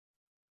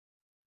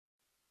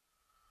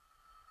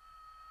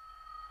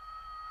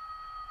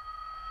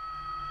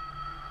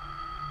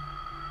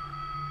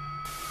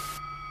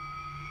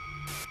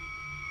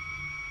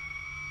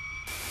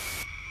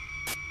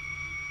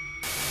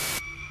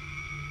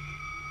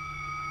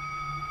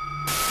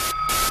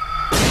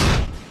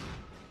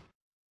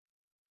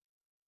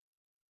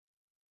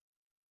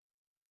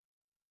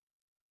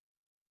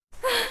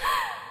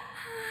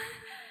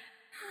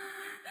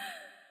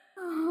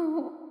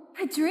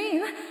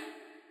dream.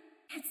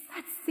 It's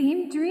that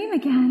same dream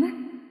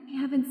again.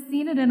 I haven't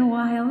seen it in a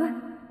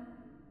while.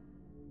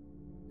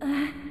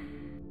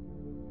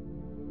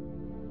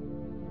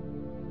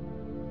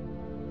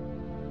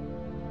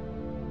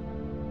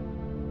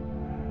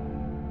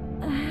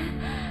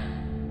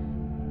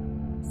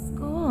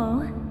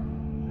 School?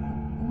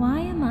 Why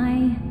am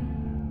I...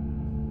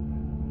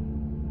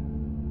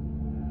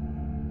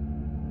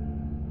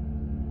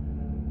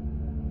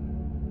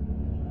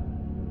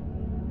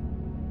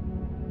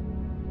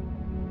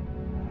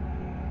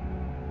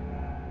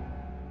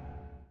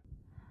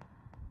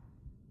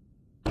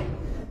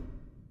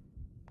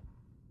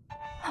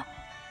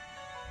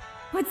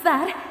 What's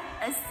that?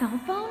 A cell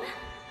phone?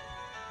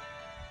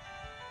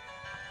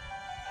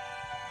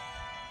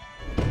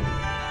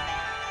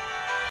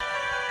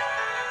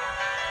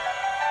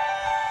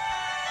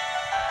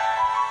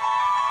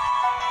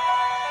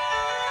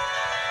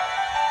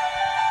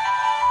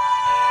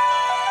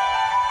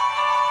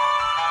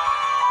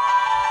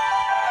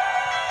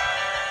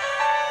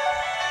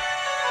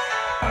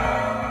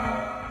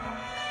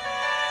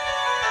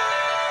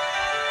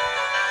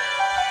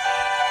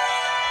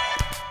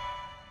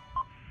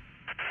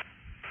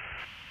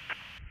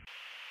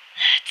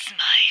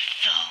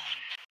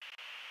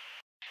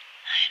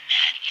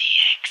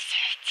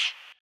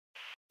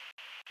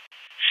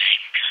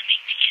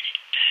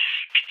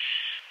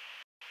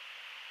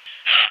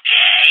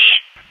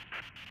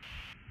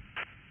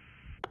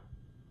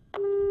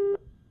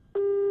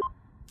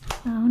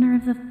 The owner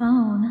of the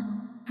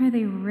phone. Are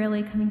they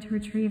really coming to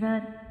retrieve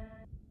it?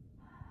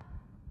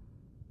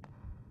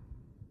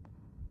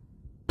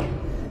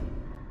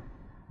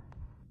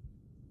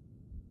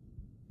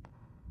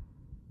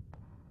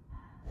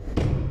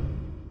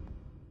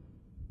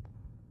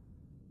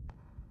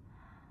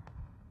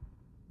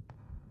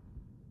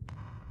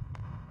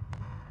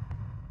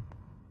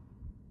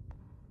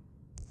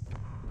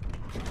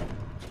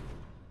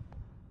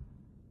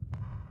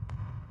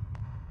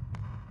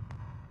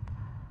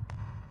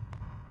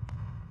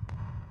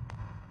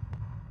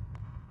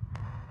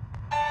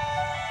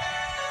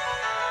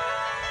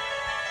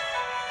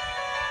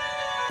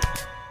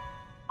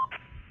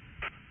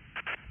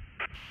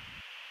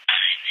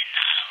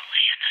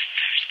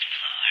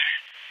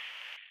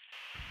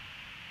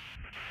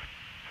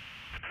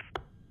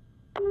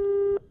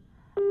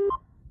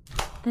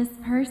 This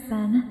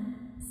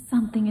person,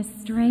 something is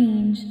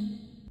strange.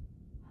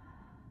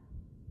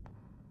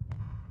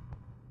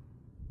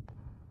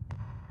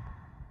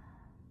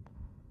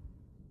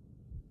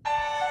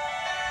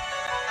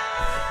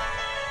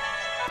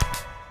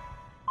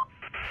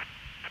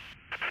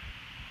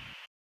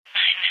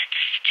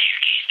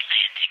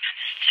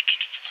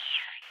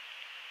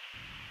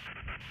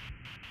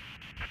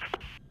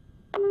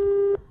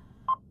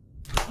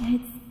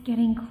 It's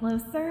getting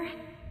closer.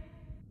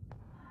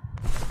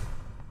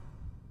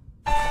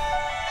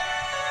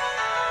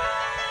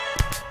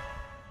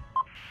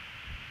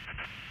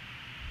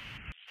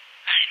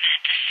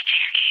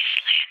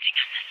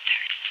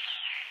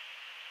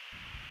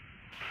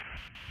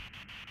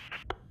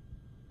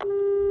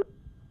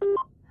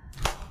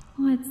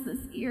 What's this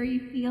eerie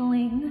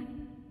feeling?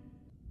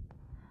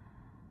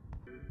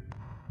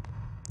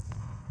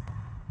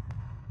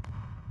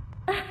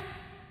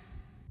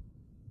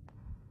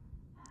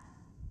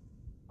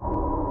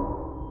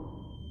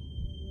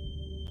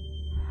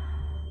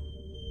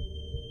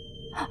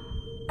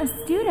 A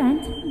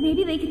student?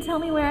 Maybe they can tell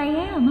me where I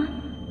am.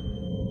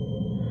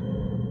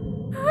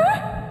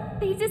 Huh?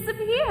 They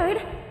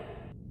disappeared!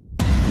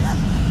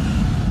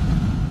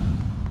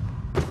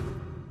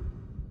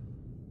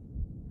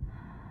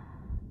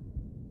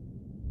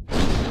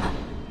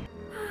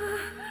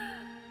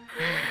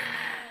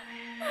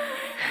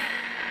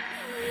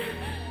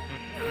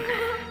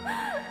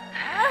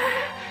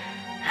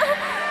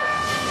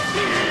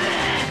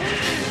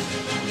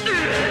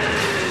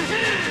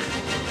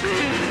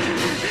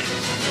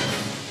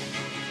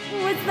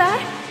 Was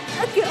that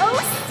a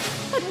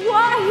ghost? But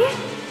why?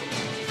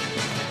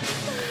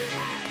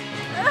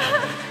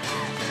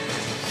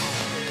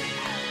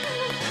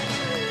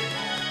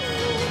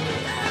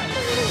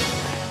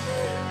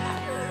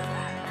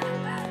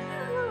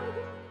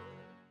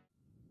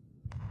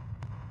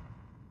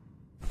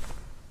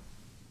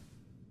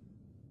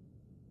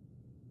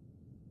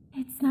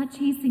 It's not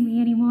chasing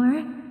me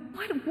anymore.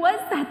 What was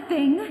that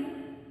thing?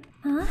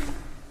 Huh?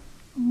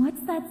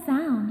 What's that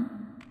sound?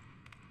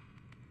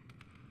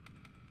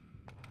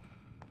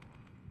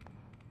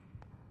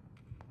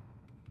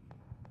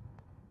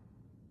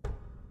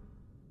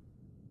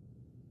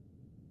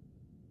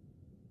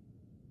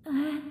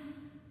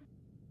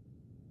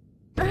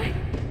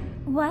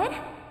 What?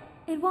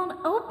 It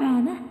won't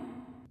open.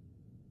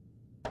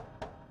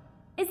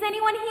 Is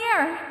anyone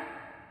here?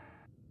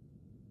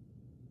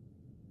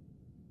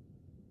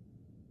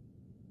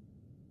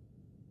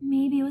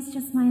 Maybe it was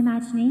just my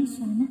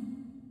imagination.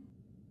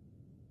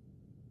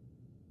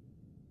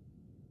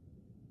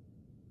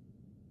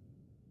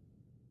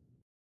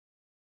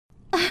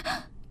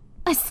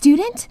 A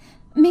student?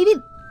 Maybe...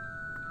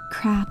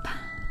 Crap.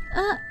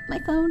 My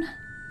phone.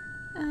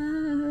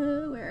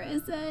 Where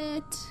is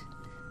it?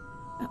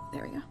 Oh,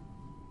 there we go.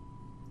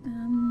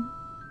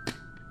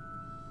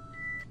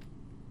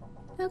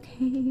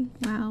 Okay.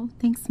 Wow.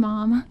 Thanks,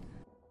 Mom.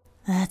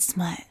 That's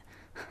my...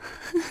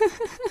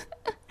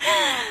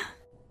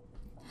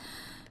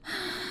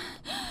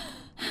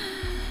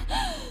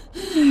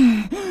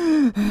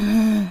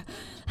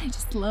 I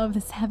just love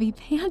this heavy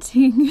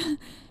panting.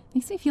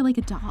 Makes me feel like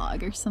a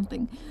dog or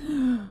something.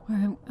 Where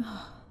I'm...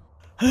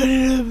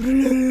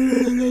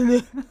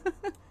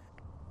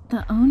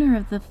 The owner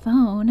of the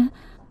phone,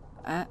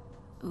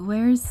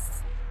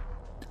 where's...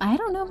 I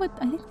don't know, but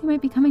I think they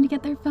might be coming to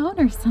get their phone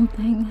or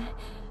something.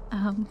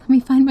 Let me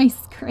find my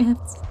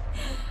script.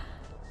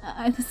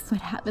 This is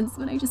what happens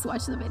when I just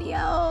watch the video.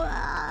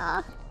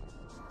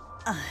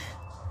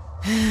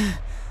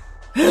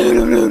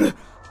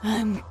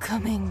 I'm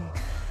coming.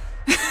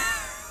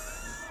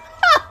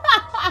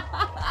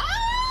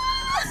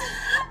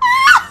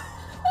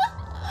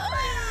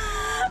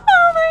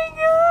 Oh my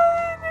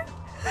god!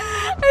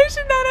 I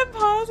should not have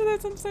paused it.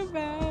 That sounds so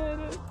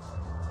bad.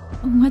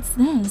 What's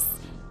this?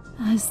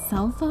 A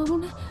cell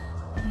phone?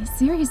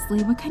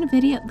 Seriously, what kind of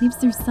idiot leaves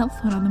their cell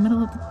phone on the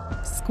middle of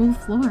the school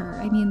floor?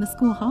 I mean, the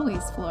school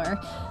hallways floor.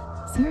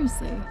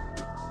 Seriously,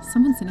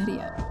 someone's an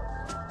idiot.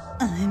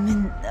 I'm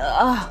in...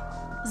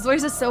 This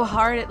voice is so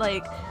hard, it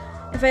like...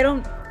 If I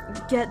don't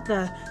get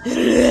the...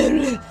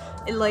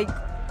 It like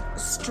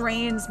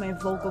strains my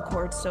vocal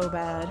cords so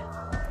bad.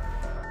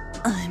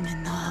 I'm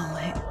in the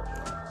hallway.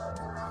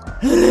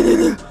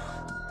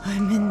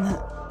 I'm in the...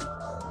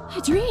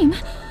 A dream?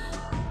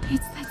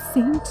 It's that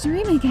same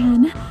dream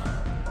again.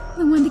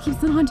 The one that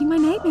keeps on haunting my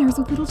nightmares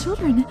with little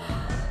children.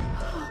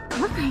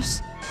 Car crash.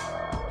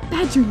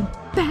 Bad dream.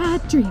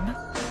 Bad dream.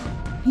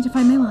 I need to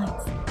find my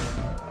lines.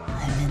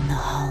 I'm in the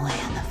hallway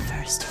on the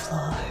first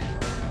floor.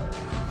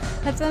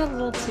 That's not a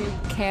little too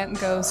can't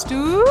ghost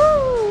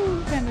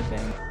ooh kind of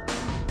thing.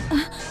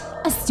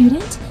 A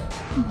student?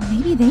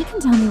 Maybe they can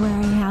tell me where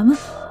I am.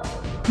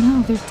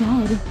 No, they're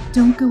dead.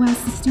 Don't go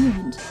ask the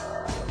student.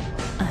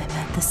 I'm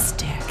at the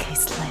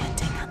staircase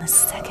landing on the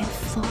second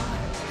floor.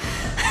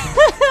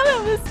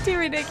 That was too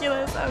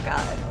ridiculous. Oh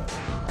god.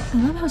 I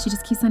love how she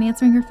just keeps on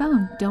answering her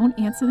phone. Don't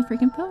answer the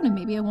freaking phone and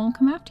maybe I won't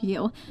come after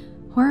you.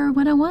 Horror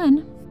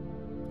 101.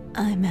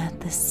 I'm at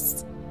the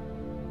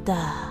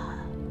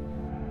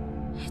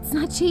It's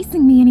not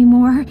chasing me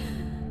anymore.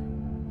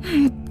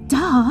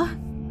 Duh.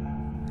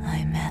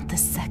 I'm at the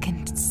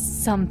second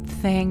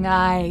something.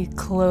 I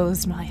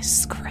closed my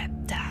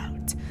script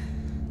out.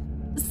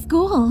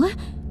 School?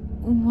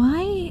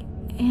 Why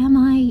am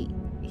I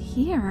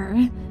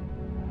here?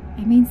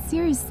 I mean,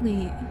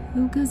 seriously,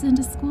 who goes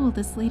into school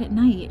this late at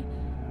night?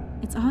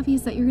 It's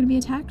obvious that you're gonna be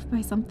attacked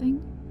by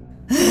something.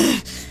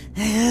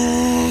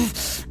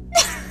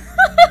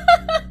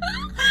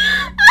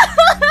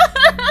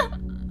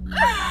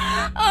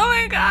 Oh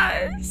my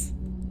gosh!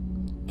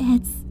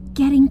 It's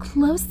getting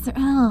closer.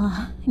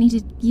 Oh, I need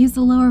to use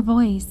a lower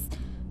voice.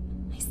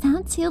 I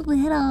sound too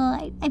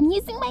little. I'm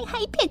using my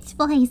high-pitched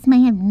voice,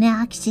 my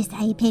obnoxious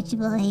high-pitched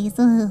voice.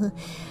 Oh.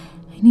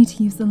 I need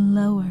to use a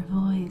lower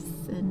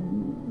voice.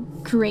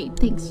 And great,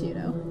 thanks,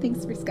 Shudo.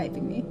 Thanks for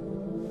Skyping me.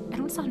 I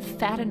don't sound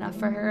fat enough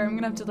for her. I'm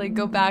gonna have to like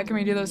go back and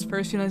redo those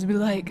first few lines and be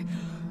like,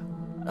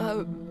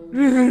 what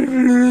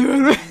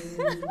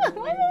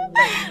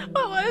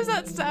was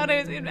that sound?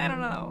 I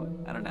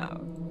don't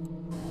know.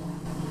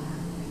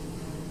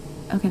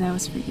 Okay, that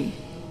was freaky.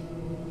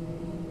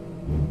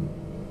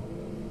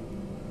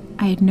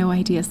 I had no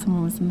idea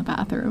someone was in the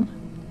bathroom.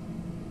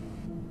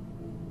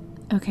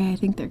 Okay, I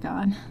think they're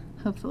gone.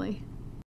 Hopefully.